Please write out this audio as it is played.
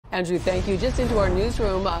Andrew, thank you. Just into our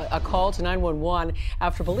newsroom, a call to 911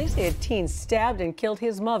 after police say a teen stabbed and killed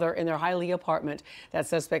his mother in their Hialeah apartment. That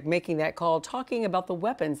suspect making that call talking about the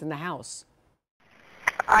weapons in the house.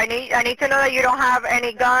 I need to know that you don't have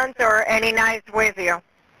any guns or any knives with you.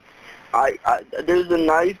 There's a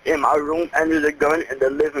knife in my room and there's a gun in the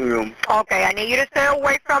living room. Okay, I need you to stay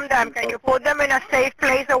away from them. Can you put them in a safe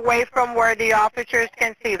place away from where the officers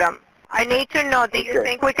can see them? I need to know, do you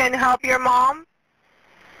think we can help your mom?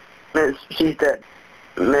 Miss, she's dead.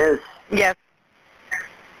 Miss. Yes.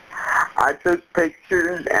 I took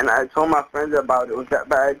pictures and I told my friends about it. Was that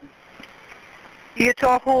bad? You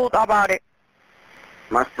told who about it?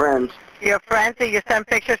 My friends. Your friends? Did you send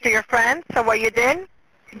pictures to your friends of what you did?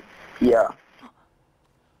 Yeah.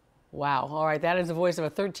 Wow. All right. That is the voice of a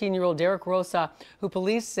 13-year-old Derek Rosa, who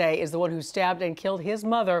police say is the one who stabbed and killed his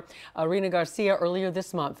mother, Irina Garcia, earlier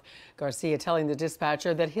this month. Garcia telling the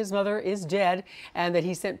dispatcher that his mother is dead and that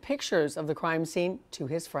he sent pictures of the crime scene to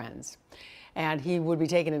his friends. And he would be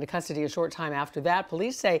taken into custody a short time after that.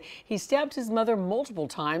 Police say he stabbed his mother multiple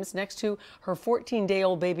times next to her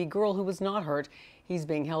 14-day-old baby girl who was not hurt. He's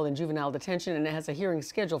being held in juvenile detention and has a hearing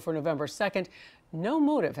scheduled for November 2nd. No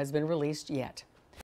motive has been released yet.